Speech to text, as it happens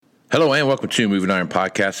Hello and welcome to Moving Iron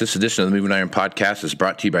Podcast. This edition of the Moving Iron Podcast is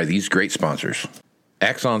brought to you by these great sponsors.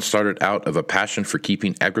 Axon started out of a passion for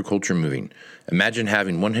keeping agriculture moving. Imagine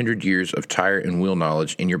having 100 years of tire and wheel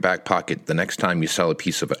knowledge in your back pocket the next time you sell a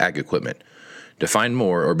piece of ag equipment. To find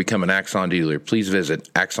more or become an Axon dealer, please visit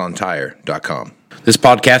axontire.com. This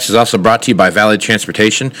podcast is also brought to you by Valley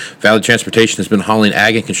Transportation. Valley Transportation has been hauling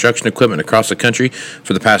ag and construction equipment across the country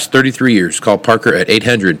for the past 33 years. Call Parker at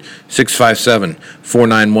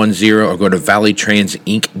 800-657-4910 or go to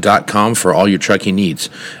valleytransinc.com for all your trucking needs.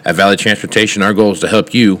 At Valley Transportation, our goal is to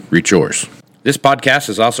help you reach yours. This podcast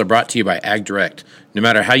is also brought to you by Ag Direct. No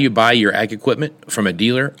matter how you buy your ag equipment, from a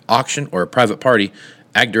dealer, auction, or a private party,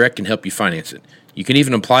 Ag Direct can help you finance it. You can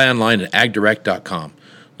even apply online at agdirect.com.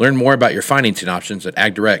 Learn more about your financing options at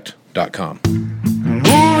agdirect.com.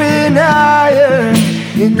 Moving higher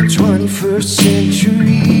in the 21st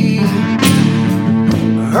century.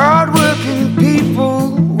 Hard-working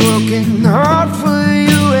people working hard for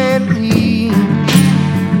you and me.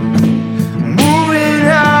 Moving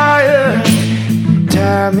higher,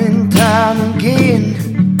 time and time again.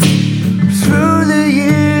 Through the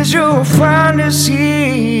years you'll find us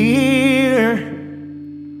here.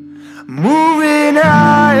 Moving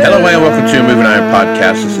higher. Hello and welcome to Moving Iron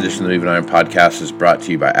Podcast. This edition of the Moving Iron Podcast is brought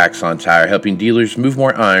to you by Axon Tire, helping dealers move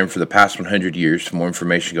more iron for the past 100 years. For more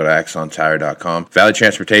information, go to axontire.com. Valley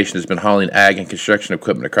Transportation has been hauling ag and construction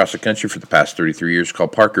equipment across the country for the past 33 years. Call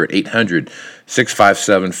Parker at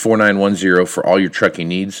 800-657-4910 for all your trucking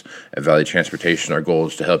needs. At Valley Transportation, our goal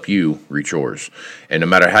is to help you reach yours. And no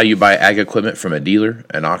matter how you buy ag equipment, from a dealer,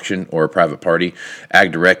 an auction, or a private party,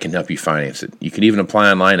 Ag Direct can help you finance it. You can even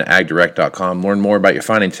apply online at agdirect.com. Learn more about your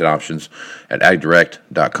financing options at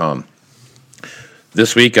agdirect.com.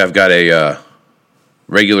 This week, I've got a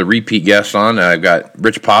regular repeat guest on. I've got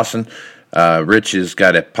Rich Posson. Rich has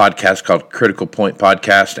got a podcast called Critical Point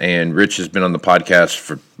Podcast, and Rich has been on the podcast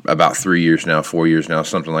for about 4 years now,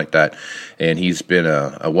 something like that. And he's been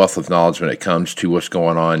a wealth of knowledge when it comes to what's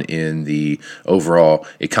going on in the overall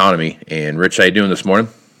economy. And Rich, how you doing this morning?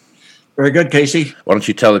 Very good, Casey. Why don't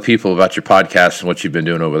you tell the people about your podcast and what you've been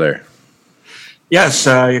doing over there? Yes,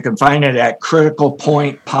 you can find it at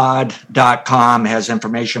criticalpointpod.com. It has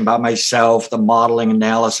information about myself, the modeling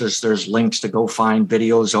analysis. There's links to go find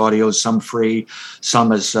videos, audios, some free,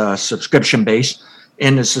 some is subscription-based.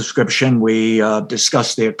 In the subscription, we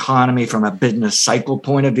discuss the economy from a business cycle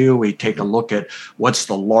point of view. We take a look at what's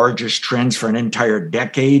the largest trends for an entire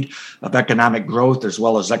decade of economic growth as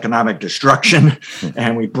well as economic destruction.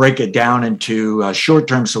 And we break it down into short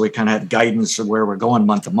term so we kind of have guidance of where we're going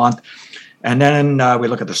month to month. And then we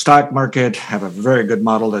look at the stock market, have a very good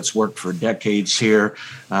model that's worked for decades here,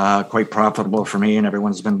 quite profitable for me, and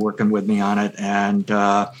everyone's been working with me on it. And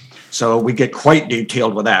so we get quite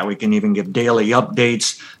detailed with that. We can even give daily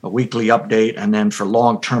updates, a weekly update, and then for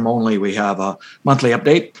long-term only, we have a monthly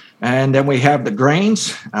update. And then we have the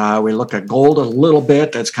grains. We look at gold a little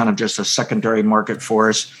bit. That's kind of just a secondary market for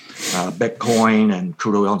us. Bitcoin and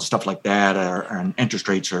crude oil and stuff like that, and interest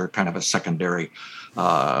rates are kind of a secondary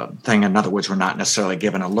thing. In other words, we're not necessarily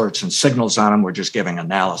giving alerts and signals on them. We're just giving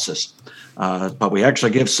analysis. But we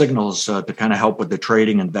actually give signals to kind of help with the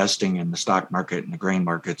trading, investing in the stock market and the grain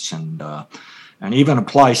markets, and even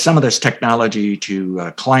apply some of this technology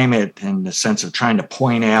to climate in the sense of trying to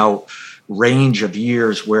point out range of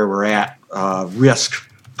years where we're at risk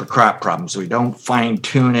for crop problems. We don't fine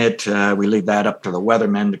tune it. We leave that up to the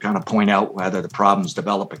weathermen to kind of point out whether the problem's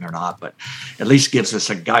developing or not, but at least gives us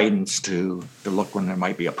a guidance to look when there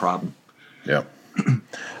might be a problem. Yeah. All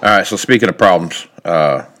right. So speaking of problems,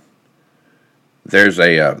 there's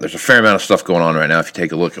a fair amount of stuff going on right now. If you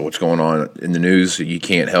take a look at what's going on in the news, you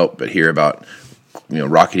can't help but hear about,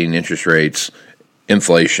 rocketing interest rates,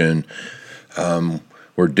 inflation.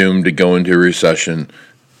 We're doomed to go into a recession.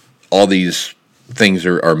 All these things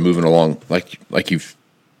are moving along like you've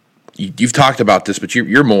talked about this, but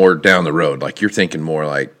you're more down the road. Like you're thinking more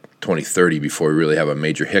like 2030 before we really have a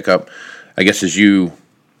major hiccup. I guess as you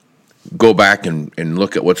go back and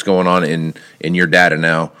look at what's going on in your data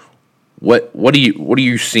now, what are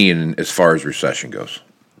you seeing as far as recession goes?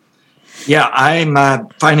 Yeah, I'm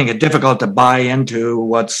finding it difficult to buy into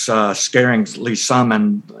what's scaring at least some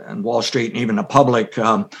and Wall Street and even the public.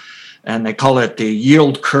 And they call it the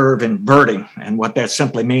yield curve inverting. And what that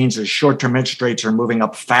simply means is short-term interest rates are moving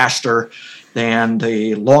up faster than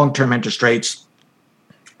the long-term interest rates.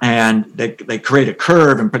 And they create a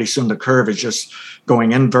curve, and pretty soon the curve is just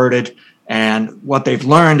going inverted. And what they've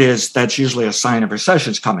learned is that's usually a sign of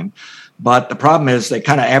recession's coming. But the problem is they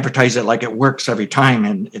kind of advertise it like it works every time,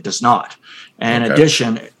 and it does not. And in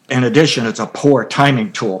addition, it's a poor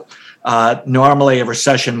timing tool. Normally, a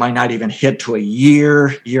recession might not even hit to a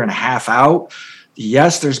year and a half out.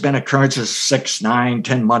 Yes, there's been occurrences 6, 9,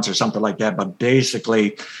 10 months or something like that. But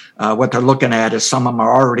basically, what they're looking at is some of them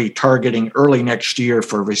are already targeting early next year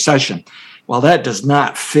for recession. Well, that does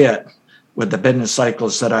not fit with the business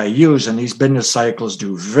cycles that I use. And these business cycles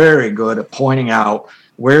do very good at pointing out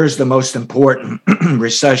where's the most important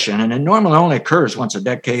recession. And it normally only occurs once a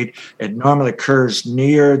decade. It normally occurs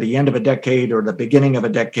near the end of a decade or the beginning of a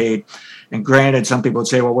decade. And granted, some people would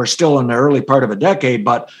say, well, we're still in the early part of a decade,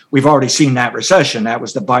 but we've already seen that recession. That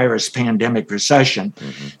was the virus pandemic recession.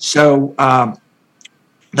 Mm-hmm. So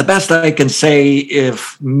the best I can say,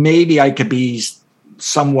 if maybe I could be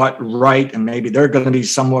somewhat right, and maybe they're going to be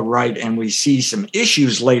somewhat right, and we see some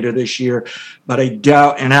issues later this year, but I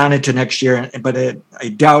doubt, and on into next year, but I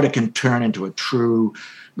doubt it can turn into a true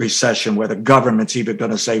recession where the government's even going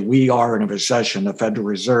to say we are in a recession. The Federal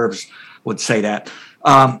Reserves would say that.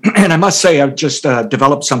 And I must say, I've just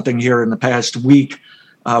developed something here in the past week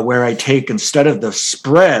where I take, instead of the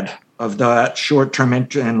spread of the short-term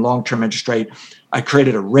and long-term interest rate, I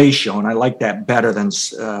created a ratio, and I like that better than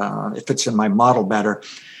it fits in my model better.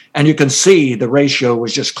 And you can see the ratio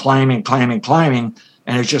was just climbing,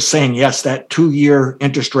 and it's just saying, yes, that 2-year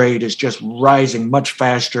interest rate is just rising much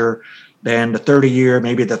faster than the 30-year,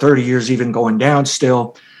 maybe the 30 years even going down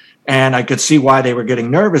still. And I could see why they were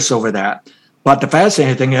getting nervous over that. But the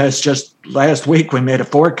fascinating thing is, just last week we made a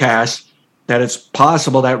forecast that it's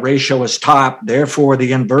possible that ratio is topped, therefore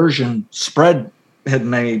the inversion spread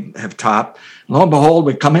may have topped. Lo and behold,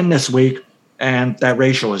 we come in this week and that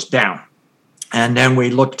ratio is down. And then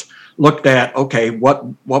we looked at, okay, what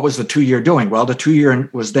was the 2-year doing? Well, the 2-year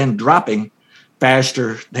was then dropping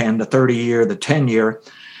faster than the 30-year, the 10-year.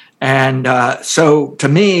 And so to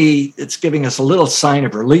me, it's giving us a little sign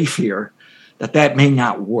of relief here that may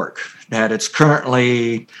not work, that it's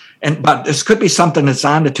currently, but this could be something that's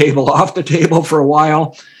on the table, off the table for a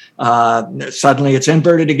while. Suddenly it's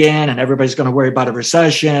inverted again and everybody's going to worry about a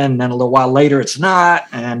recession. And then a little while later, it's not.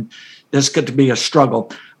 And this could be a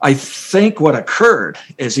struggle. I think what occurred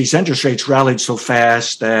is these interest rates rallied so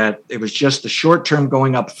fast that it was just the short term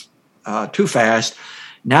going up too fast.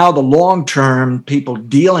 Now the long term people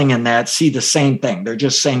dealing in that see the same thing. They're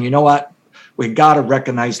just saying, you know what? We got to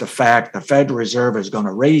recognize the fact the Federal Reserve is going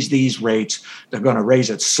to raise these rates. They're going to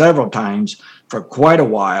raise it several times for quite a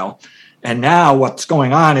while. And now what's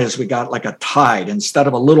going on is we got like a tide. Instead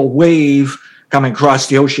of a little wave coming across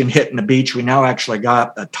the ocean hitting the beach, we now actually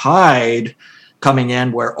got a tide coming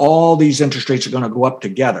in where all these interest rates are going to go up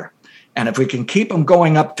together. And if we can keep them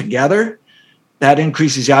going up together, that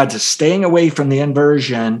increases the odds of staying away from the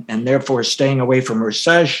inversion and therefore staying away from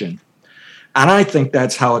recession. And I think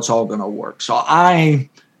that's how it's all going to work. So I'm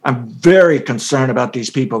very concerned about these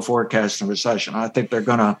people forecasting recession. I think they're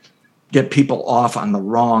going to get people off on the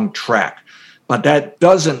wrong track. But that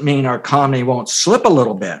doesn't mean our economy won't slip a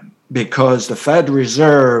little bit, because the Federal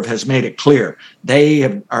Reserve has made it clear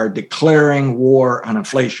they are declaring war on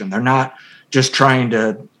inflation. They're not just trying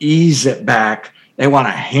to ease it back. They want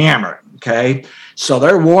to hammer it, okay? So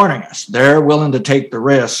they're warning us. They're willing to take the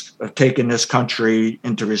risk of taking this country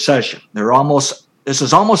into recession. This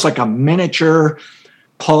is almost like a miniature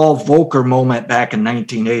Paul Volcker moment back in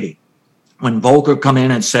 1980. When Volcker come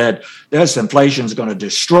in and said, this inflation is going to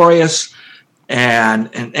destroy us, and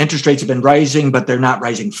interest rates have been rising, but they're not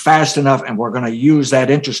rising fast enough, and we're going to use that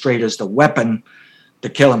interest rate as the weapon to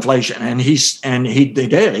kill inflation. And he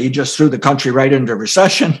did. He just threw the country right into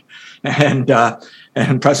recession, and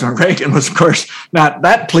President Reagan was, of course, not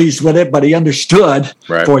that pleased with it, but he understood,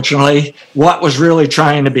 right, fortunately, what was really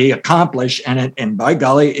trying to be accomplished, and by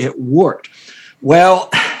golly, it worked. Well,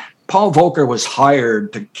 Paul Volcker was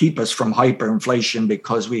hired to keep us from hyperinflation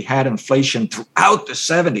because we had inflation throughout the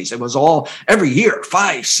 70s. It was all every year,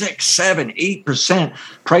 5, 6, 7, 8%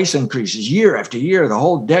 price increases year after year. The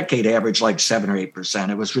whole decade averaged like 7 or 8%.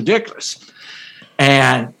 It was ridiculous.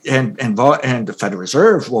 And the Federal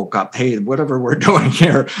Reserve woke up, hey, whatever we're doing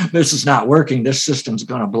here, this is not working. This system's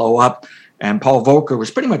going to blow up. And Paul Volcker was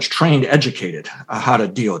pretty much trained, educated how to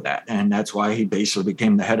deal with that. And that's why he basically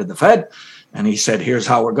became the head of the Fed. And he said, here's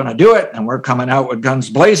how we're going to do it. And we're coming out with guns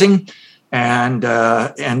blazing. And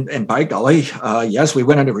by golly, yes, we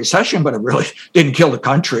went into recession, but it really didn't kill the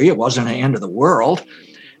country. It wasn't the end of the world.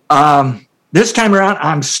 This time around,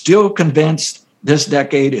 I'm still convinced this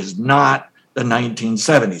decade is not the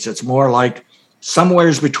 1970s. It's more like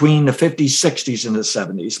somewheres between the 50s, 60s, and the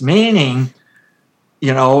 70s, meaning,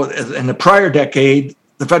 you know, in the prior decade,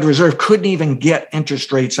 the Federal Reserve couldn't even get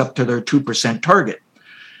interest rates up to their 2% target.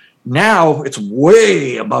 Now it's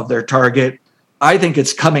way above their target, I think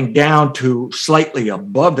it's coming down to slightly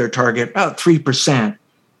above their target, about 3%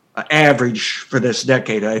 average for this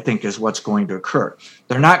decade, I think is what's going to occur.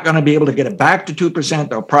 They're not going to be able to get it back to 2%.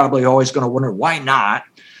 They're probably always going to wonder why not.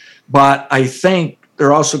 But I think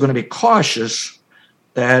they're also going to be cautious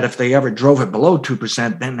that if they ever drove it below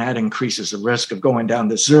 2%, then that increases the risk of going down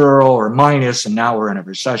to 0 or minus, and now we're in a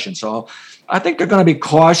recession. So I think they're going to be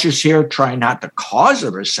cautious here, trying not to cause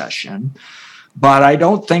a recession. But I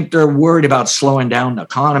don't think they're worried about slowing down the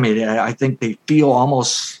economy. I think they feel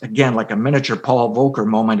almost, again, like a miniature Paul Volcker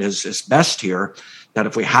moment is best here, that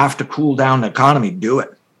if we have to cool down the economy, do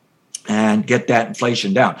it and get that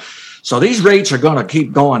inflation down. So these rates are going to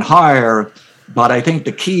keep going higher. But I think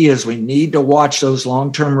the key is we need to watch those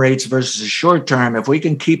long-term rates versus the short-term. If we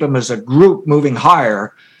can keep them as a group moving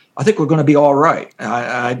higher, I think we're going to be all right.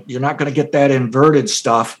 You're not going to get that inverted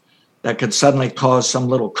stuff that could suddenly cause some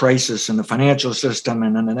little crisis in the financial system.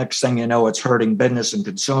 And then the next thing you know, it's hurting business and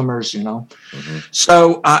consumers, Mm-hmm.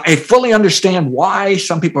 So I fully understand why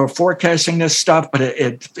some people are forecasting this stuff, but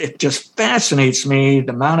it just fascinates me,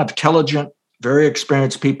 the amount of intelligent, very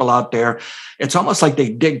experienced people out there. It's almost like they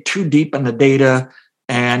dig too deep in the data.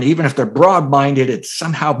 And even if they're broad-minded, it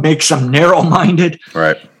somehow makes them narrow-minded.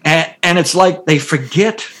 Right. And it's like they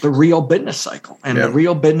forget the real business cycle. And the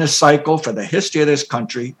real business cycle for the history of this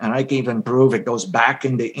country, and I can even prove it goes back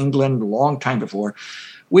into England a long time before,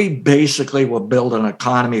 we basically will build an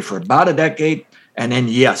economy for about a decade. And then,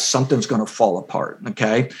 yes, something's going to fall apart.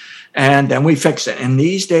 Okay. And then we fix it. And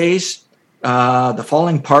these days, the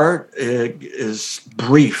falling part is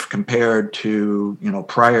brief compared to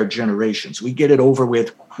prior generations. We get it over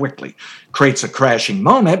with quickly. Creates a crashing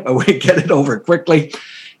moment, but we get it over quickly,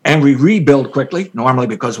 and we rebuild quickly. Normally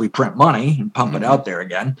because we print money and pump it out there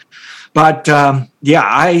again. But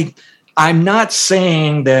I'm not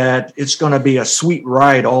saying that it's going to be a sweet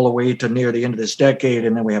ride all the way to near the end of this decade,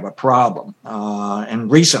 and then we have a problem. And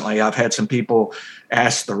recently, I've had some people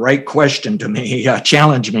ask the right question to me,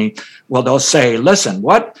 challenge me. Well, they'll say, listen,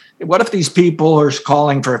 what if these people are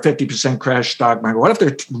calling for a 50% crash stock market? What if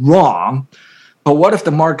they're wrong? But what if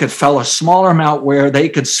the market fell a smaller amount where they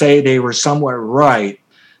could say they were somewhat right?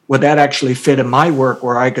 Would that actually fit in my work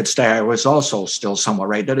where I could say I was also still somewhat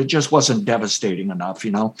right, that it just wasn't devastating enough,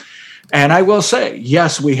 And I will say,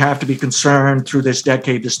 yes, we have to be concerned through this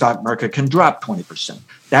decade, the stock market can drop 20%.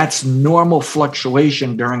 That's normal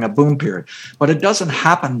fluctuation during a boom period, but it doesn't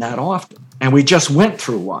happen that often. And we just went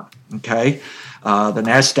through one, okay? The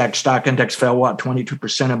NASDAQ stock index fell,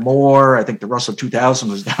 22% or more. I think the Russell 2000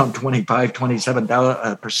 was down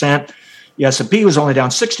 27%. The S&P was only down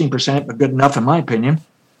 16%, but good enough in my opinion,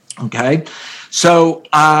 okay? So,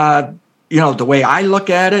 the way I look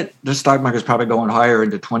at it, the stock market is probably going higher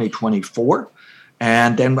into 2024.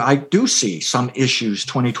 And then I do see some issues,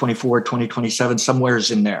 2024, 2027,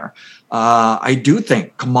 somewhere's in there. I do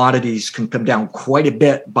think commodities can come down quite a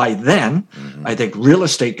bit by then. Mm-hmm. I think real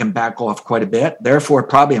estate can back off quite a bit. Therefore,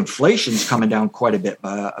 probably inflation's coming down quite a bit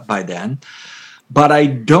by then. But I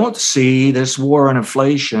don't see this war on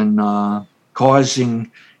inflation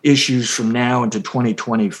causing issues from now into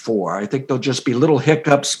 2024. I think there'll just be little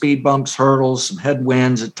hiccups, speed bumps, hurdles, some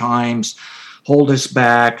headwinds at times, hold us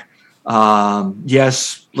back.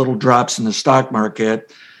 Yes, little drops in the stock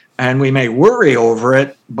market, and we may worry over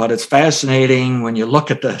it, but it's fascinating when you look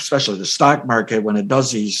at especially the stock market, when it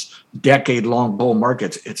does these decade-long bull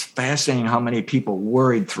markets, it's fascinating how many people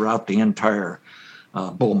worried throughout the entire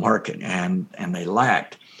bull market, and they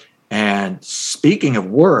lagged. And speaking of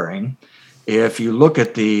worrying, if you look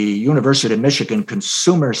at the University of Michigan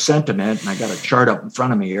consumer sentiment, and I got a chart up in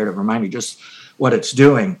front of me here to remind me just what it's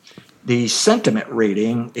doing, the sentiment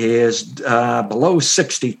rating is below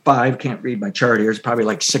 65. Can't read my chart here. It's probably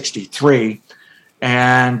like 63.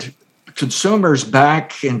 And consumers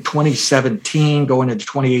back in 2017 going into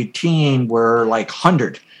 2018 were like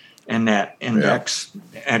 100 in that index.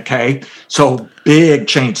 Yeah. Okay. So big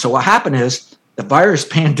change. So what happened is the virus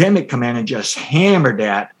pandemic come in and just hammered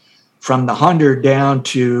that from the 100 down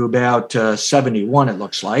to about 71, it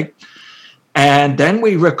looks like. And then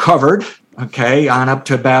we recovered, okay, on up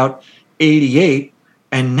to about 88.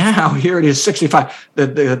 And now here it is, 65.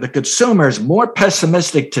 The consumer is more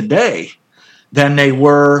pessimistic today than they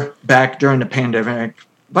were back during the pandemic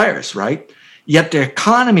virus, right? Yet the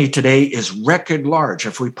economy today is record large.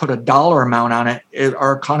 If we put a dollar amount on it,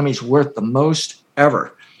 our economy is worth the most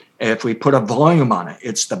ever. If we put a volume on it,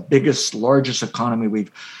 it's the biggest, largest economy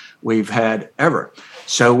we've had ever.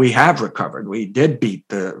 So we have recovered. We did beat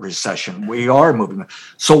the recession. We are moving.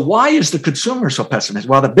 So why is the consumer so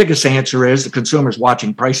pessimistic? Well, the biggest answer is the consumer's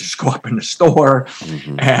watching prices go up in the store,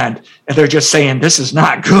 and they're just saying this is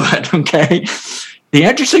not good. Okay. The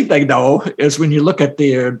interesting thing, though, is when you look at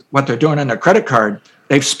what they're doing on their credit card,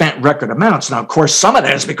 they've spent record amounts. Now, of course, some of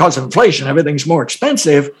that is because of inflation. Everything's more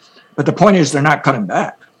expensive. But the point is they're not cutting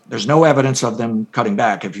back. There's no evidence of them cutting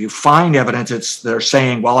back. If you find evidence, they're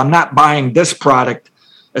saying, well, I'm not buying this product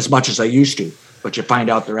as much as I used to. But you find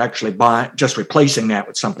out they're actually just replacing that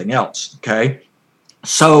with something else. Okay.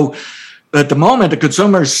 So at the moment, the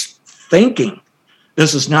consumer's thinking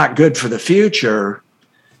this is not good for the future.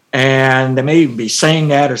 And they may be saying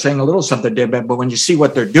that or saying a little something different. But when you see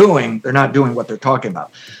what they're doing, they're not doing what they're talking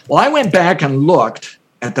about. Well, I went back and looked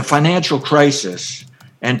at the financial crisis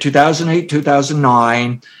in 2008,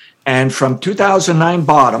 2009, and from 2009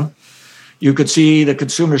 bottom, you could see the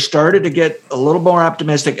consumer started to get a little more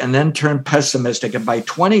optimistic and then turned pessimistic. And by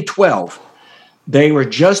 2012, they were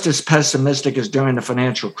just as pessimistic as during the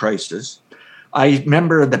financial crisis. I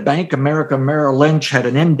remember the Bank of America Merrill Lynch had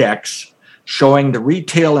an index showing the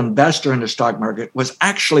retail investor in the stock market was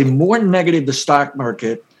actually more negative the stock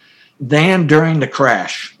market than during the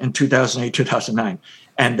crash in 2008, 2009.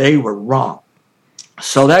 And they were wrong.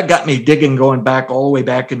 So that got me digging, going back all the way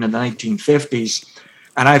back into the 1950s.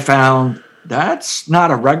 And I found that's not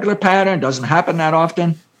a regular pattern, doesn't happen that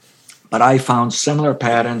often. But I found similar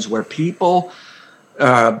patterns where people,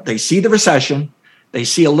 they see the recession, they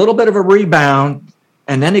see a little bit of a rebound,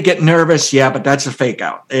 and then they get nervous. Yeah, but that's a fake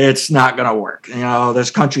out. It's not going to work. This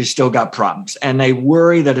country's still got problems. And they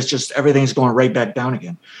worry that it's just everything's going right back down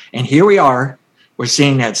again. And here we are, we're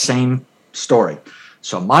seeing that same story.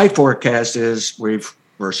 So my forecast is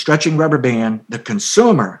we're stretching rubber band. The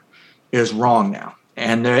consumer is wrong now.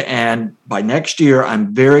 And by next year,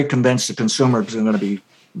 I'm very convinced the consumer is going to be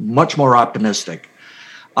much more optimistic.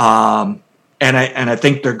 And I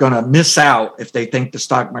think they're going to miss out if they think the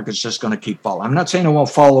stock market's just going to keep falling. I'm not saying it won't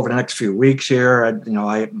fall over the next few weeks here.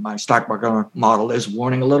 My stock market model is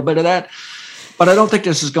warning a little bit of that. But I don't think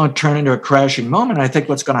this is going to turn into a crashing moment. I think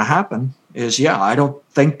what's going to happen is, I don't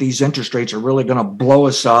think these interest rates are really going to blow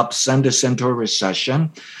us up, send us into a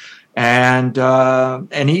recession. And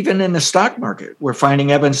even in the stock market, we're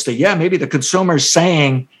finding evidence that, maybe the consumer is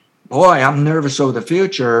saying, boy, I'm nervous over the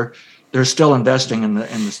future. They're still investing in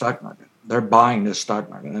the stock market. They're buying this stock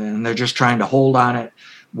market, and they're just trying to hold on it,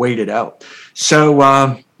 wait it out. So,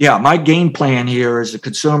 my game plan here is the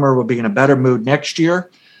consumer will be in a better mood next year.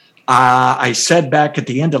 I said back at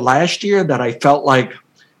the end of last year that I felt like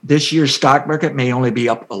this year's stock market may only be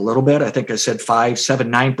up a little bit. I think I said 5, 7,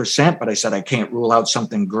 9%, but I said I can't rule out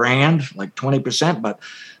something grand like 20%. But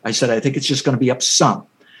I said I think it's just going to be up some.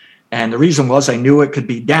 And the reason was I knew it could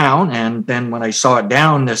be down. And then when I saw it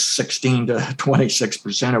down this 16 to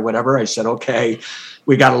 26% or whatever, I said, okay,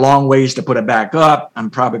 we got a long ways to put it back up. I'm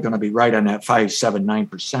probably going to be right on that 5, 7,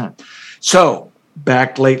 9%. So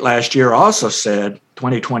back late last year, I also said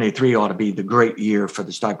 2023 ought to be the great year for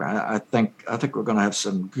the stock market. I think we're going to have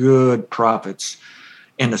some good profits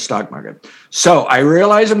in the stock market. So I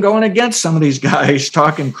realize I'm going against some of these guys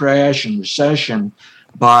talking crash and recession,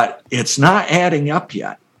 but it's not adding up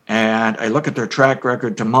yet. And I look at their track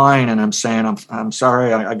record to mine, and I'm saying, I'm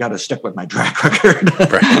sorry, I got to stick with my track record.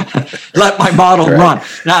 Let my model run.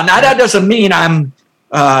 Now that doesn't mean I'm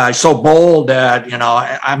so bold that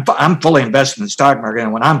I'm fully invested in the stock market,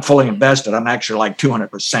 and when I'm fully invested, I'm actually like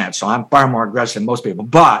 200%. So I'm far more aggressive than most people.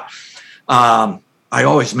 But I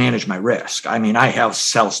always manage my risk. I mean, I have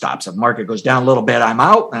sell stops. If the market goes down a little bit, I'm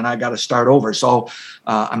out, and I got to start over. So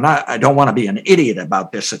I don't want to be an idiot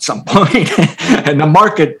about this at some point. And the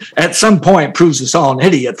market at some point proves us all an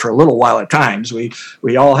idiot for a little while at times.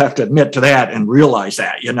 We all have to admit to that and realize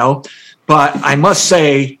that, But I must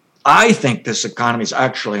say, I think this economy is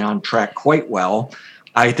actually on track quite well.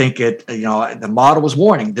 I think the model was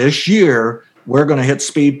warning this year, we're going to hit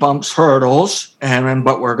speed bumps, hurdles,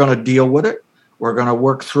 but we're going to deal with it. We're going to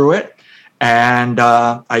work through it. And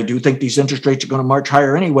I do think these interest rates are going to march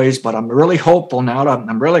higher anyways, but I'm really hopeful now.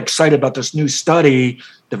 I'm really excited about this new study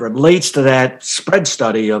that relates to that spread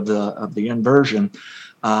study of the inversion.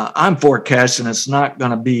 I'm forecasting it's not going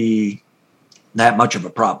to be that much of a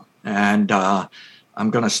problem. And I'm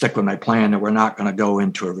going to stick with my plan that we're not going to go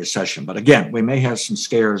into a recession. But again, we may have some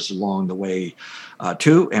scares along the way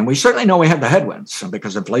too. And we certainly know we have the headwinds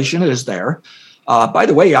because inflation is there. By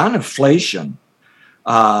the way, on inflation,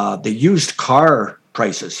 the used car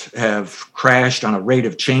prices have crashed on a rate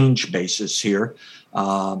of change basis here.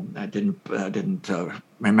 I didn't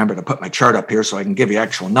remember to put my chart up here so I can give you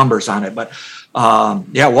actual numbers on it. But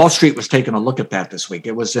Wall Street was taking a look at that this week.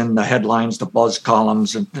 It was in the headlines, the buzz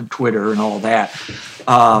columns, and Twitter and all that.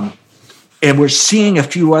 And we're seeing a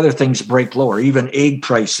few other things break lower. Even egg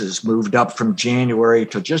prices moved up from January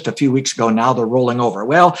to just a few weeks ago. Now they're rolling over.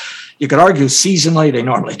 Well, you could argue seasonally, they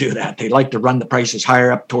normally do that. They like to run the prices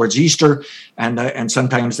higher up towards Easter, and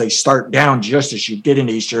sometimes they start down just as you get in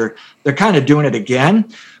Easter. They're kind of doing it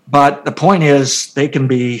again. But the point is they can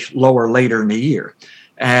be lower later in the year.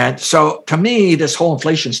 And so to me, this whole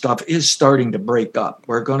inflation stuff is starting to break up.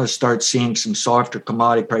 We're going to start seeing some softer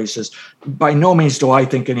commodity prices. By no means do I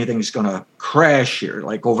think anything is going to crash here,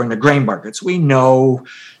 like over in the grain markets. We know,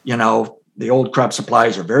 the old crop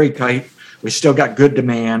supplies are very tight. We still got good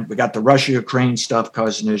demand. We got the Russia-Ukraine stuff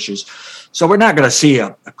causing issues. So we're not going to see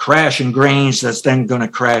a crash in grains that's then going to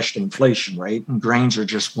crash the inflation rate. And grains are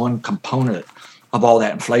just one component of all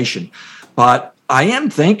that inflation. But I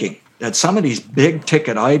am thinking that some of these big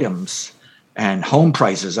ticket items and home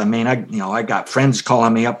prices, I got friends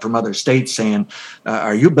calling me up from other states saying,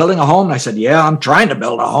 are you building a home? And I said, yeah, I'm trying to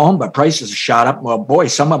build a home, but prices have shot up. Well, boy,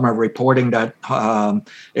 some of them are reporting that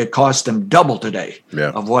it cost them double today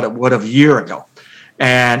of what it would have a year ago.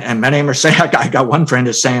 And many of them are saying, I got one friend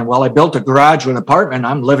is saying, well, I built a garage with an apartment.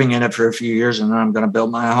 I'm living in it for a few years and then I'm going to build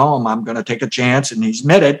my home. I'm going to take a chance. And he's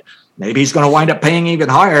admitted, maybe he's going to wind up paying even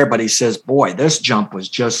higher, but he says, boy, this jump was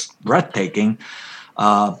just breathtaking.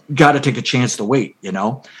 Got to take a chance to wait,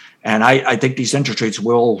 And I think these interest rates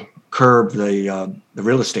will curb the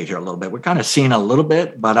real estate here a little bit. We're kind of seeing a little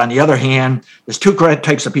bit, but on the other hand, there's two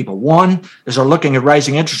types of people. One is they're looking at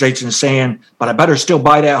rising interest rates and saying, but I better still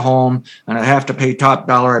buy that home and I have to pay top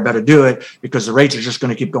dollar. I better do it because the rates are just going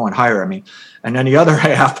to keep going higher. And then the other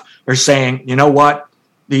half are saying, you know what?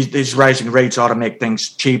 These rising rates ought to make things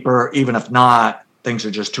cheaper. Even if not, things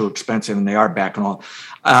are just too expensive and they are backing off.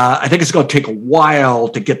 I think it's going to take a while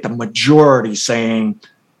to get the majority saying,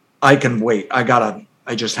 I can wait.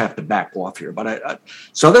 I just have to back off here. But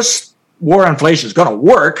so this war on inflation is going to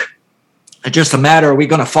work. It's just a matter, are we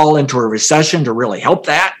going to fall into a recession to really help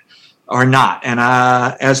that or not? And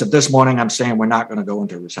as of this morning, I'm saying we're not going to go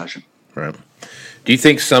into a recession. Right. Do you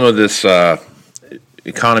think some of this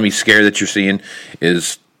economy scare that you're seeing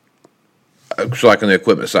is so like on the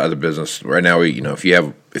equipment side of the business right now? If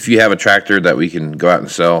you have a tractor that we can go out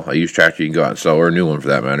and sell, a used tractor you can go out and sell, or a new one for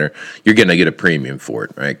that matter, you're going to get a premium for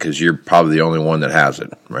it, right? Because you're probably the only one that has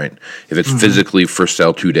it, right? If it's physically for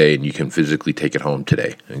sale today and you can physically take it home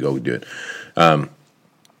today and go do it.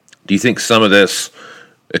 Do you think some of this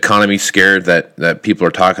economy scare that people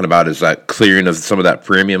are talking about is that clearing of some of that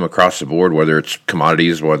premium across the board, whether it's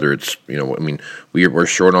commodities, whether it's, we're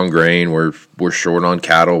short on grain, we're short on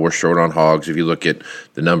cattle, we're short on hogs. If you look at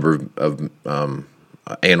the number of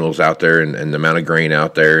animals out there and the amount of grain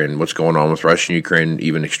out there and what's going on with Russia and Ukraine,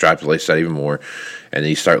 even extrapolates that even more. And then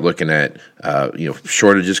you start looking at,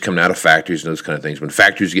 shortages coming out of factories and those kind of things. When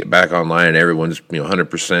factories get back online and everyone's,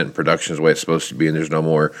 100% production is the way it's supposed to be and there's no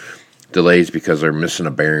more delays because they're missing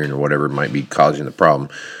a bearing or whatever might be causing the problem.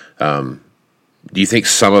 Do you think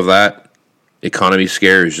some of that economy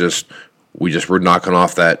scare is just we're knocking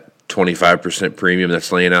off that 25% premium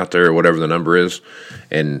that's laying out there or whatever the number is,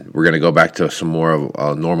 and we're going to go back to some more of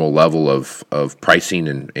a normal level of pricing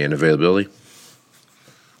and availability?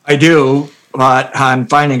 I do. But I'm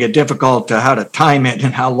finding it difficult how to time it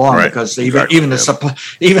and how long, right, because even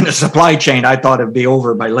the supply chain, I thought it'd be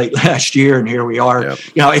over by late last year, and here we are.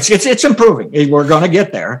 Yep. It's improving. We're going to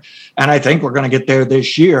get there, and I think we're going to get there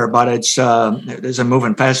this year. But it isn't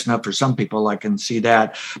moving fast enough for some people. I can see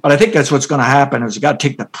that. But I think that's what's going to happen is you got to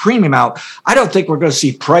take the premium out. I don't think we're going to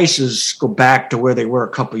see prices go back to where they were a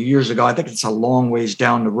couple of years ago. I think it's a long ways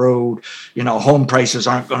down the road. Home prices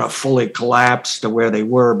aren't going to fully collapse to where they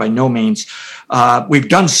were by no means. We've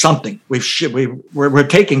done something. We're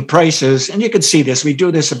taking prices, and you can see this. We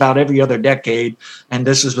do this about every other decade, and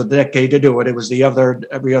this is the decade to do it. It was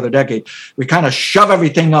every other decade. We kind of shove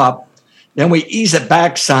everything up, then we ease it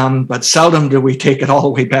back some, but seldom do we take it all the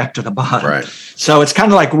way back to the bottom. Right. So it's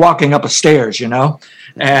kind of like walking up a stairs,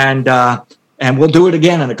 and we'll do it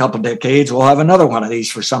again in a couple of decades. We'll have another one of these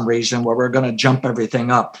for some reason where we're going to jump everything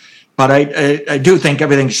up. But I do think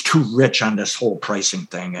everything's too rich on this whole pricing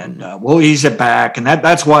thing, and we'll ease it back. And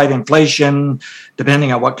that's why the inflation,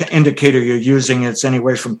 depending on what indicator you're using, it's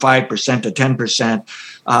anywhere from 5% to 10%.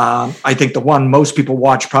 I think the one most people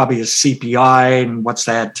watch probably is CPI, and what's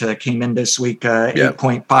that came in this week,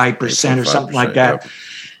 8.5% or something like that. Yep.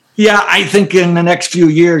 Yeah, I think in the next few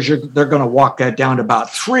years, they're going to walk that down to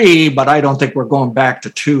about 3, but I don't think we're going back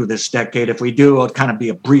to 2 this decade. If we do, it'll kind of be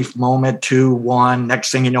a brief moment, 2, 1.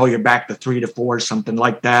 Next thing you know, you're back to 3 to 4, something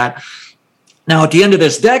like that. Now, at the end of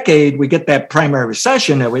this decade, we get that primary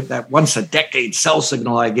recession, that once a decade sell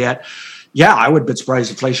signal I get. Yeah, I would be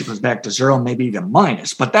surprised if inflation goes back to 0, maybe even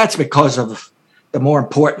minus. But that's because of the more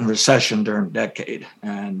important recession during the decade.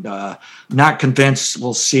 And not convinced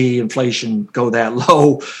we'll see inflation go that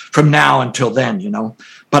low from now until then,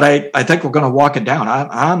 But I think we're going to walk it down.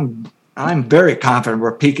 I'm very confident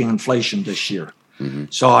we're peaking inflation this year. Mm-hmm.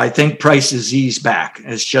 So I think prices ease back.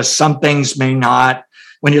 It's just some things may not.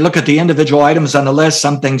 When you look at the individual items on the list,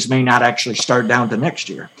 some things may not actually start down to next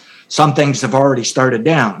year. Some things have already started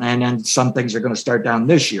down, and then some things are going to start down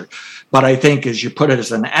this year. But I think as you put it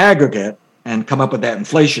as an aggregate and come up with that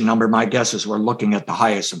inflation number, my guess is we're looking at the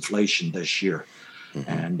highest inflation this year. Mm-hmm.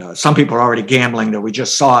 And some people are already gambling that we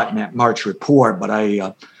just saw it in that March report, but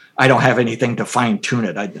I don't have anything to fine tune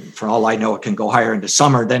it. For all I know, it can go higher into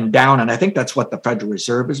summer, then down. And I think that's what the Federal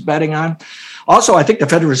Reserve is betting on. Also, I think the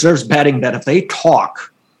Federal Reserve is betting that if they talk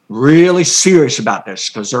really serious about this,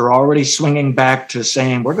 because they're already swinging back to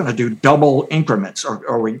saying we're going to do double increments,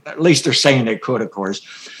 or at least they're saying they could, of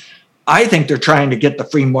course. I think they're trying to get the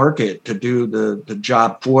free market to do the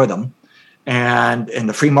job for them. And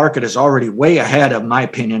the free market is already way ahead, of my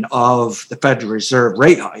opinion, of the Federal Reserve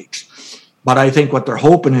rate hikes. But I think what they're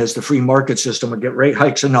hoping is the free market system will get rate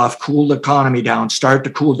hikes enough, cool the economy down, start to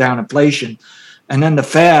cool down inflation. And then the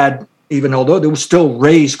Fed, even although they will still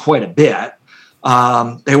raise quite a bit,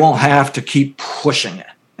 they won't have to keep pushing it.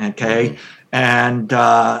 Okay. Mm-hmm. And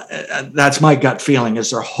that's my gut feeling, is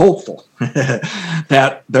they're hopeful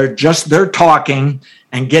that they're talking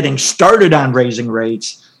and getting started on raising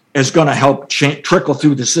rates is going to help trickle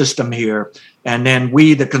through the system here. And then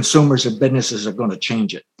we, the consumers and businesses, are going to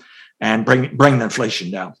change it and bring the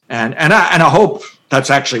inflation down. And I hope that's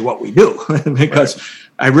actually what we do, because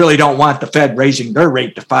I really don't want the Fed raising their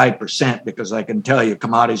rate to 5%, because I can tell you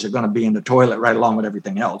commodities are going to be in the toilet right along with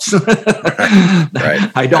everything else.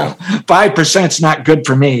 Right. I don't. 5% is not good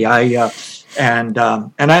for me. I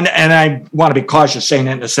want to be cautious saying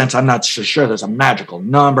it in the sense I'm not so sure there's a magical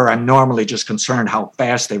number. I'm normally just concerned how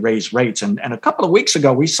fast they raise rates. And a couple of weeks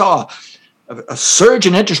ago, we saw a surge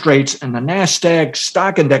in interest rates, and the NASDAQ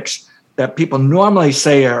stock index that people normally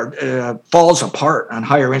say falls apart on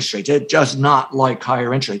higher interest rates. It does not like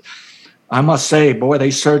higher interest rates. I must say, boy,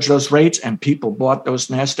 they surged those rates and people bought those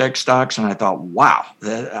NASDAQ stocks. And I thought, wow,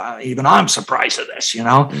 even I'm surprised at this,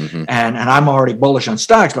 Mm-hmm. And I'm already bullish on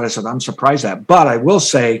stocks, but I said, I'm surprised at that. But I will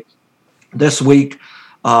say this week,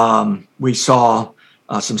 we saw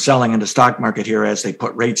some selling in the stock market here as they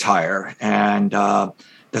put rates higher. And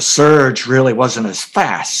the surge really wasn't as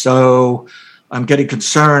fast. So I'm getting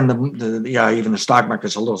concerned. Even the stock market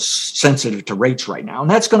is a little sensitive to rates right now, and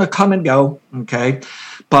that's going to come and go. Okay,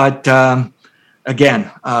 but again,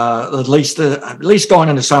 at least going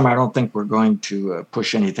into summer, I don't think we're going to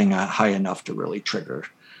push anything high enough to really trigger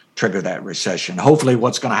that recession. Hopefully,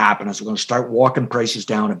 what's going to happen is we're going to start walking prices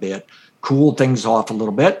down a bit, cool things off a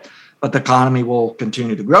little bit, but the economy will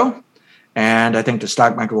continue to grow. And I think the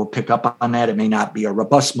stock market will pick up on that. It may not be a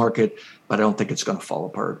robust market, but I don't think it's going to fall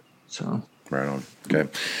apart. So. Right on. Okay.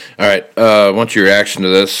 All right. What's your reaction to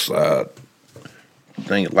this? I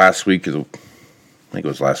think it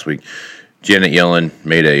was last week, Janet Yellen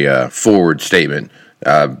made a forward statement,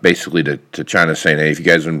 basically to China, saying, hey, if you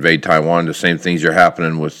guys invade Taiwan, the same things are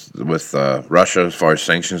happening with Russia as far as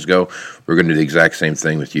sanctions go, we're going to do the exact same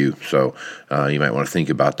thing with you. So you might want to think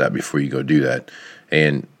about that before you go do that.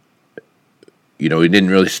 And,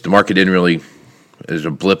 the market didn't really, there's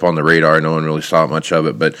a blip on the radar. No one really saw much of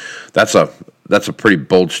it, but that's a pretty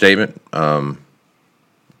bold statement,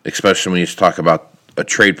 especially when you talk about a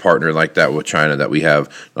trade partner like that with China that we have,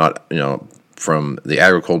 not from the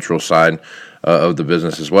agricultural side of the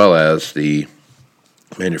business as well as the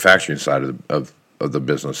manufacturing side of the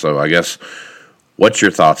business. So I guess, what's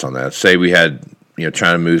your thoughts on that? Say we had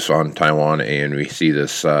China moves on Taiwan and we see the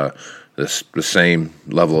same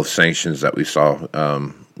level of sanctions that we saw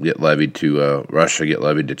get levied to Russia, get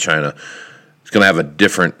levied to China. It's going to have a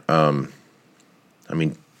different. Don't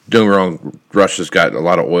get me wrong, Russia's got a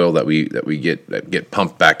lot of oil that we get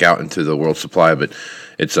pumped back out into the world supply, but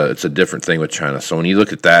it's a different thing with China. So when you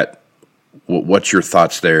look at that, what's your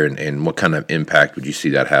thoughts there, and what kind of impact would you see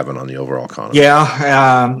that having on the overall economy?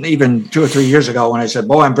 Yeah, even 2 or 3 years ago when I said,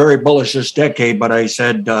 boy, I'm very bullish this decade, but I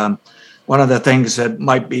said one of the things that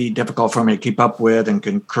might be difficult for me to keep up with and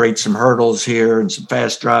can create some hurdles here and some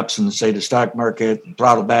fast drops in, say, the stock market and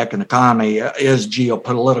throttle back an economy is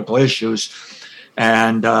geopolitical issues.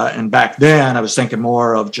 And back then, I was thinking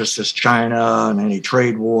more of just as China and any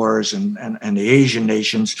trade wars and the Asian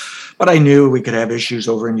nations. But I knew we could have issues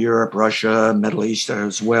over in Europe, Russia, Middle East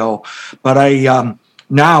as well. But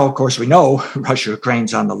now, of course, we know Russia,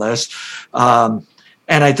 Ukraine's on the list. And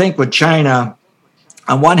I think with China,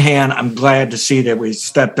 on one hand, I'm glad to see that we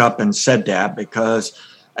stepped up and said that, because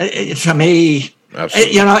to me,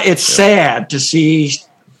 it's sad to see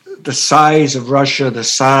the size of Russia, the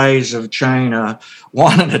size of China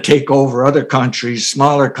wanting to take over other countries,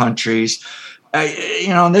 smaller countries.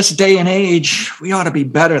 In this day and age, we ought to be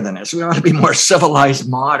better than this. We ought to be more civilized,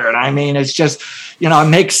 modern. I mean, it's just,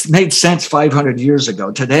 it made sense 500 years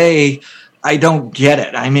ago. Today, I don't get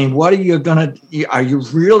it. I mean, what are you are you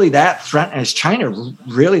really that threatened? Is China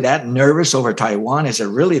really that nervous over Taiwan? Is it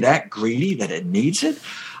really that greedy that it needs it?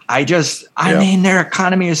 I mean, their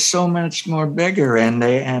economy is so much more bigger, and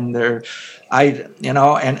I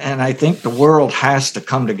think the world has to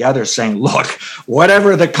come together saying, look,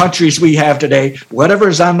 whatever the countries we have today,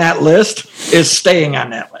 whatever's on that list is staying on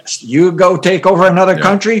that list. You go take over another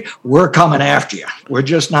country, we're coming after you. We're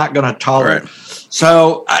just not going to tolerate it.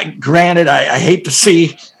 So granted, I hate to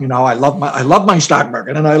see, I love my stock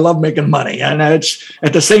market and I love making money. And it's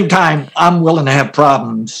at the same time, I'm willing to have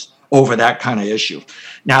problems over that kind of issue.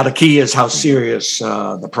 Now, the key is how serious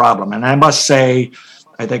the problem. And I must say,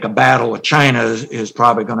 I think a battle with China is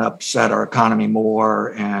probably going to upset our economy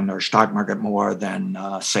more and our stock market more than,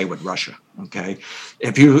 say, with Russia. Okay,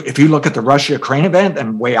 if you look at the Russia-Ukraine event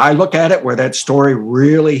and the way I look at it, where that story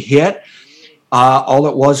really hit, all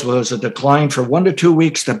it was a decline for 1 to 2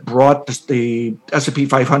 weeks that brought the S&P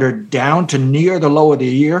 500 down to near the low of the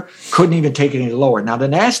year. Couldn't even take it any lower. Now, the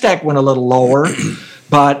NASDAQ went a little lower,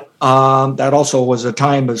 but that also was a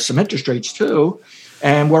time of some interest rates too.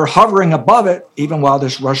 And we're hovering above it even while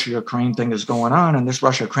this Russia-Ukraine thing is going on. And this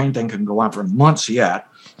Russia-Ukraine thing can go on for months yet.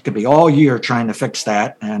 It could be all year trying to fix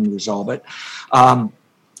that and resolve it.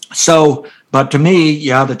 But to me,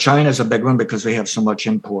 the China's a big one because we have so much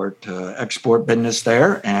export business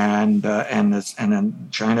there, and then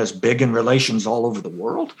China's big in relations all over the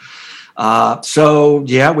world.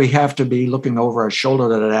 We have to be looking over our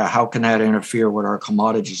shoulder at that. How can that interfere with our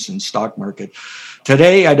commodities and stock market?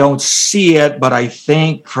 Today, I don't see it, but I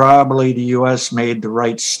think probably the U.S. made the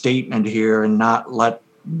right statement here and not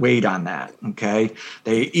wait on that. Okay,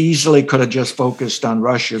 they easily could have just focused on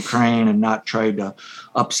Russia, Ukraine, and not tried to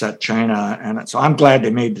upset China. And so I'm glad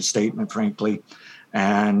they made the statement, frankly,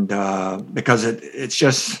 and because it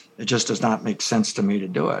just does not make sense to me to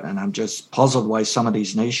do it. And I'm just puzzled why some of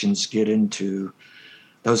these nations get into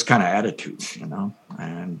those kind of attitudes,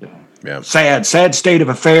 and sad state of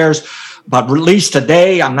affairs. But at least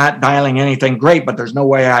today, I'm not dialing anything great, but there's no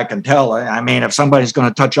way I can tell. I mean, if somebody's going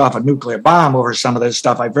to touch off a nuclear bomb over some of this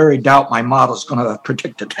stuff, I very doubt my model's going to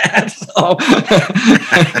predict that. So,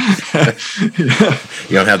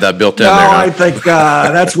 you don't have that built in there. No, I think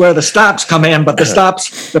that's where the stops come in. But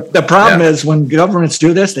the problem is when governments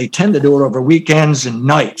do this, they tend to do it over weekends and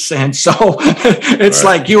nights. And so it's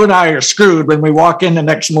like you and I are screwed when we walk in the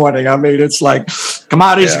next morning. I mean, it's like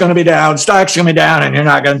commodities are going to be down, stocks going to be down, and you're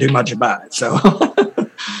not going to do much about it. So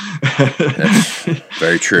that's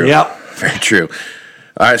very true. Yep. Very true.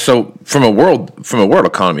 All right. So from a world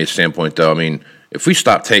economy standpoint, though, I mean, if we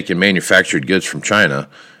stop taking manufactured goods from China,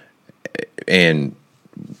 and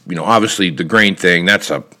obviously the grain thing,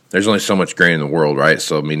 there's only so much grain in the world, right?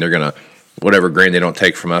 So I mean, they're gonna whatever grain they don't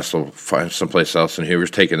take from us, they'll find someplace else, and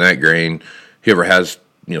whoever's taking that grain, whoever has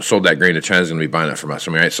sold that grain to China is going to be buying that from us.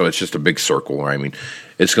 I mean, right? So it's just a big circle. Right? I mean,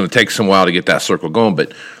 it's going to take some while to get that circle going,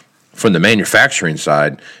 but from the manufacturing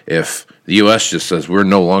side, if the U.S. just says we're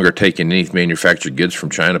no longer taking any manufactured goods from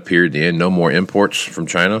China, period, the end, no more imports from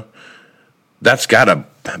China, that's got to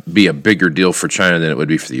be a bigger deal for China than it would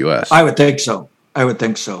be for the U.S. I would think so.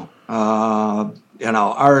 Our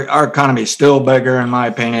economy is still bigger, in my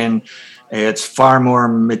opinion. It's far more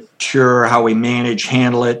mature how we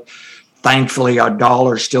handle it. Thankfully, our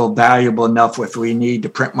dollar is still valuable enough. If we need to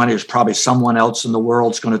print money, there's probably someone else in the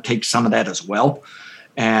world that's going to take some of that as well.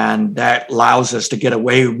 And that allows us to get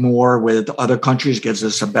away more with other countries, gives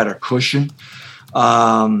us a better cushion.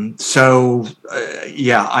 I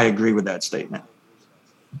agree with that statement.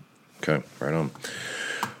 Okay, right on.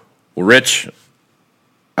 Well, Rich,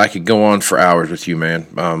 I could go on for hours with you, man,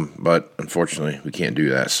 but unfortunately we can't do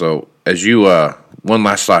that. So as you, one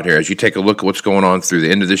last thought here, as you take a look at what's going on through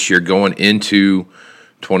the end of this year, going into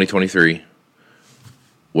 2023,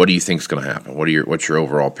 what do you think is going to happen? What's your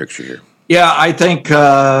overall picture here? Yeah, I think,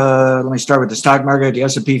 let me start with the stock market. The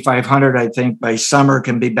S&P 500, I think by summer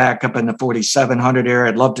can be back up in the 4,700 area.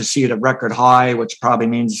 I'd love to see it at record high, which probably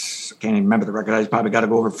means, I can't even remember the record high. It's probably got to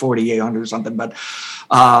go over 4,800 or something. But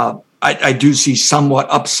I do see somewhat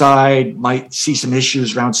upside, might see some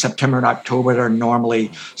issues around September and October that are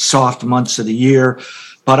normally soft months of the year.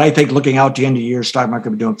 But I think looking out to the end of the year, stock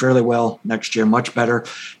market will be doing fairly well next year, much better.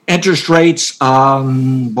 Interest rates,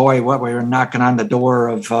 we're knocking on the door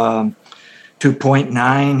of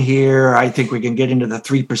 2.9 here. I think we can get into the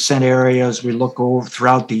 3% area as we look over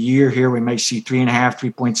throughout the year here. We may see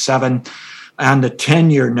 3.5, 3.7. On the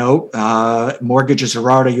 10-year note, mortgages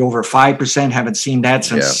are already over 5%. Haven't seen that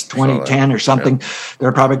since 2010 or something. Yeah.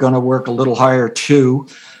 They're probably going to work a little higher too.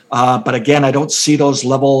 But again, I don't see those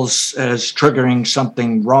levels as triggering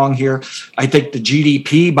something wrong here. I think the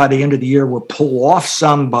GDP by the end of the year will pull off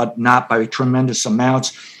some, but not by tremendous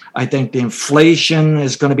amounts. I think the inflation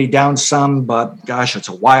is going to be down some, but gosh, it's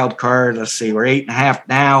a wild card. Let's see, we're 8.5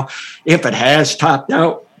 now. If it has topped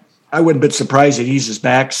out, I wouldn't be surprised it eases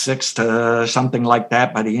back 6 to something like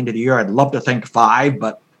that by the end of the year. I'd love to think 5,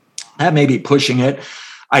 but that may be pushing it.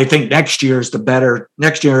 I think next year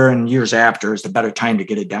and years after is the better time to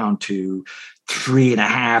get it down to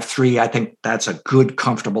 3.5, 3. I think that's a good,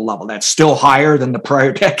 comfortable level. That's still higher than the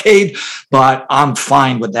prior decade, but I'm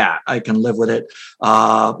fine with that. I can live with it.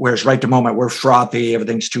 Whereas right at the moment, we're frothy.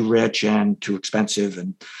 Everything's too rich and too expensive.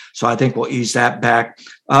 And so I think we'll ease that back.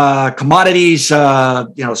 Commodities,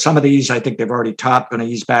 some of these, I think they've already topped, going to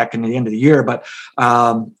ease back in the end of the year. But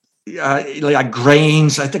like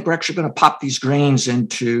grains, I think we're actually going to pop these grains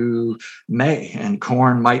into May, and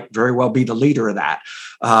corn might very well be the leader of that.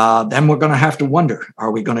 Then we're going to have to wonder,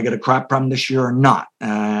 are we going to get a crop problem this year or not?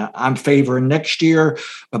 I'm favoring next year,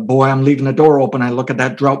 but boy, I'm leaving the door open. I look at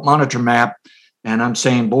that drought monitor map and I'm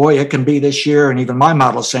saying, boy, it can be this year. And even my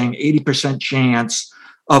model is saying 80% chance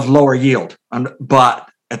of lower yield. But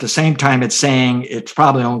at the same time, it's saying it's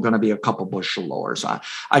probably only going to be a couple bushel lower. So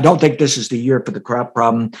I don't think this is the year for the crop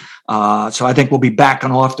problem. So I think we'll be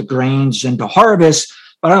backing off the grains into harvest,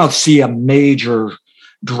 but I don't see a major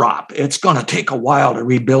drop. It's going to take a while to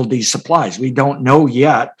rebuild these supplies. We don't know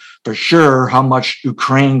yet for sure how much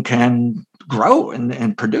Ukraine can grow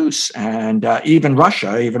and produce. And even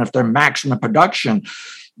Russia, even if they're maximum production,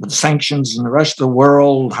 with sanctions in the rest of the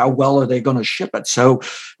world, how well are they going to ship it? So,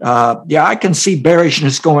 I can see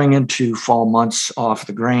bearishness going into fall months off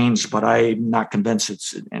the grains, but I'm not convinced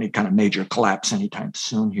it's any kind of major collapse anytime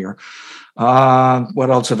soon here. What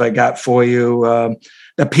else have I got for you?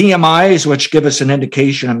 The PMIs, which give us an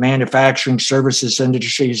indication of manufacturing, services,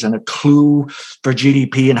 industries, and a clue for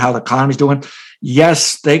GDP and how the economy is doing.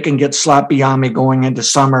 Yes, they can get sloppy on me going into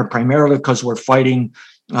summer, primarily because we're fighting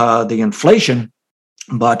the inflation.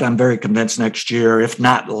 But I'm very convinced next year, if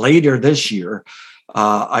not later this year,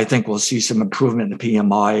 I think we'll see some improvement in the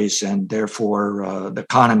PMIs, and therefore the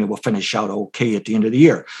economy will finish out okay at the end of the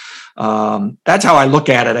year. That's how I look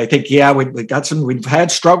at it. I think, we've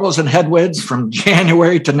had struggles and headwinds from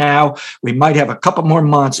January to now. We might have a couple more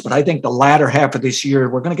months, but I think the latter half of this year,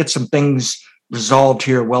 we're going to get some things resolved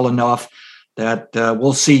here well enough that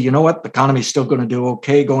we'll see, you know what, the economy is still going to do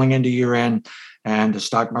okay going into year end, and the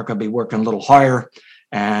stock market will be working a little higher.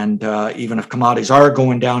 And even if commodities are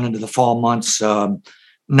going down into the fall months, not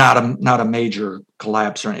a major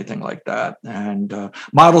collapse or anything like that. And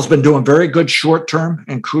model's been doing very good short term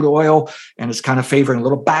in crude oil, and it's kind of favoring a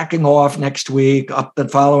little backing off next week, up the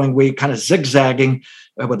following week, kind of zigzagging.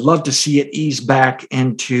 I would love to see it ease back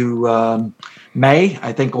into May.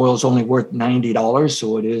 I think oil is only worth $90,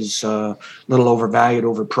 so it is a little overvalued,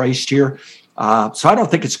 overpriced here. So I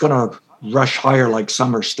don't think it's going to rush higher like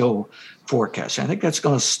some are still forecasting. I think that's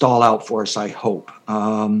going to stall out for us, I hope.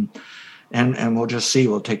 And we'll just see.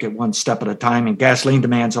 We'll take it one step at a time. And gasoline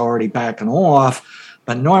demand's already backing off.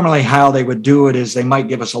 But normally how they would do it is they might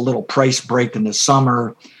give us a little price break in the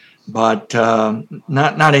summer, but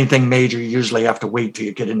not anything major. You usually have to wait till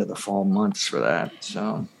you get into the fall months for that.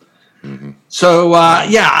 So,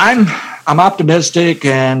 I'm optimistic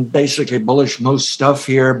and basically bullish most stuff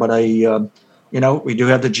here, but we do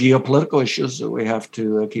have the geopolitical issues that we have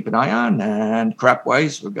to keep an eye on. And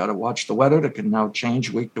crop-wise, we've got to watch the weather that can now change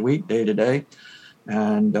week to week, day to day.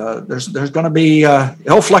 And there's going to be,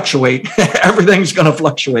 it'll fluctuate. Everything's going to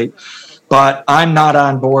fluctuate. But I'm not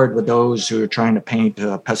on board with those who are trying to paint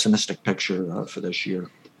a pessimistic picture for this year.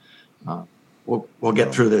 We'll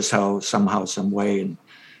get through this somehow, some way.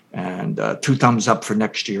 And 2 thumbs up for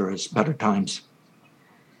next year is better times.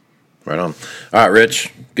 Right on. All right,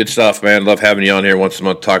 Rich. Good stuff, man. Love having you on here once a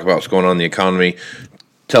month to talk about what's going on in the economy.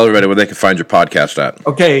 tell everybody where they can find your podcast at.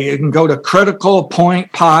 Okay, you can go to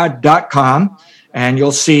criticalpointpod.com. And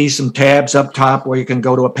you'll see some tabs up top where you can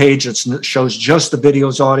go to a page that shows just the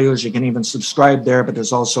videos, audios. You can even subscribe there, but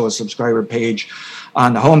there's also a subscriber page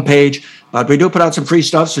on the homepage. But we do put out some free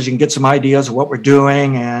stuff so you can get some ideas of what we're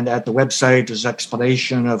doing. And at the website, there's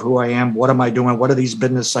explanation of who I am, what am I doing, what are these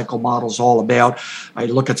business cycle models all about. I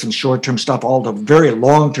look at some short-term stuff, all the very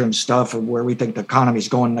long-term stuff of where we think the economy is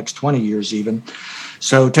going next 20 years even.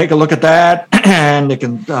 So take a look at that, and you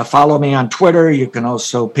can follow me on Twitter. You can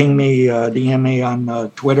also ping me, DM me on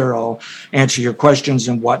Twitter. I'll answer your questions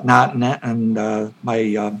and whatnot. And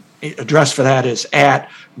my address for that is at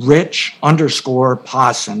Rich_Posson,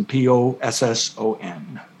 Posson.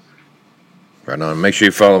 Right on. Make sure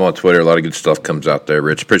you follow him on Twitter. A lot of good stuff comes out there,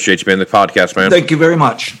 Rich. Appreciate you being on the podcast, man. Thank you very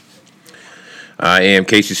much. I am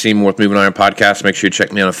Casey Seymour with Moving Iron Podcast. Make sure you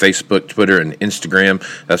check me out on Facebook, Twitter, and Instagram.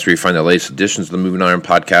 That's where you find the latest editions of the Moving Iron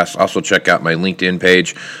Podcast. Also, check out my LinkedIn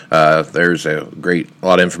page. There's a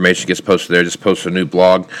lot of information gets posted there. Just posted a new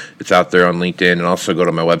blog. It's out there on LinkedIn. And also go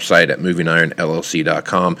to my website at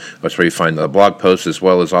movingironllc.com. That's where you find the blog posts as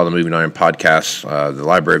well as all the Moving Iron Podcasts. The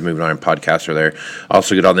library of Moving Iron Podcasts are there.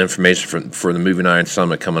 Also get all the information for the Moving Iron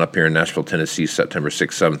Summit coming up here in Nashville, Tennessee, September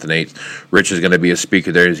 6th, 7th, and 8th. Rich is going to be a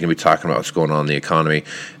speaker there. He's going to be talking about what's going on in the economy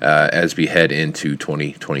as we head into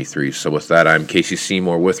 2023. So with that, I'm Casey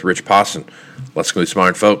Seymour with Rich Posson. Let's go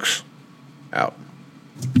smart, folks. Out.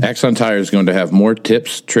 Axon Tire is going to have more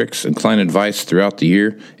tips, tricks, and client advice throughout the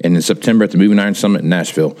year and in September at the Moving Iron Summit in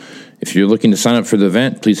Nashville. If you're looking to sign up for the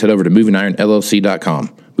event, please head over to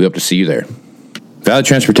movingironllc.com. We hope to see you there. Valley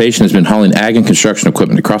Transportation has been hauling ag and construction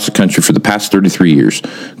equipment across the country for the past 33 years.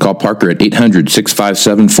 Call Parker at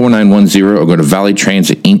 800-657-4910 or go to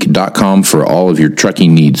valleytransitinc.com for all of your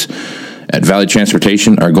trucking needs. At Valley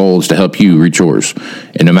Transportation, our goal is to help you reach yours.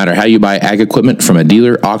 And no matter how you buy ag equipment from a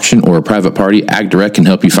dealer, auction, or a private party, AgDirect can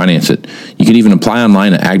help you finance it. You can even apply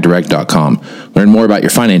online at agdirect.com. Learn more about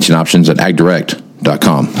your financing options at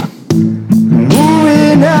agdirect.com.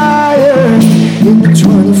 Moving higher in the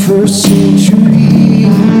 21st century.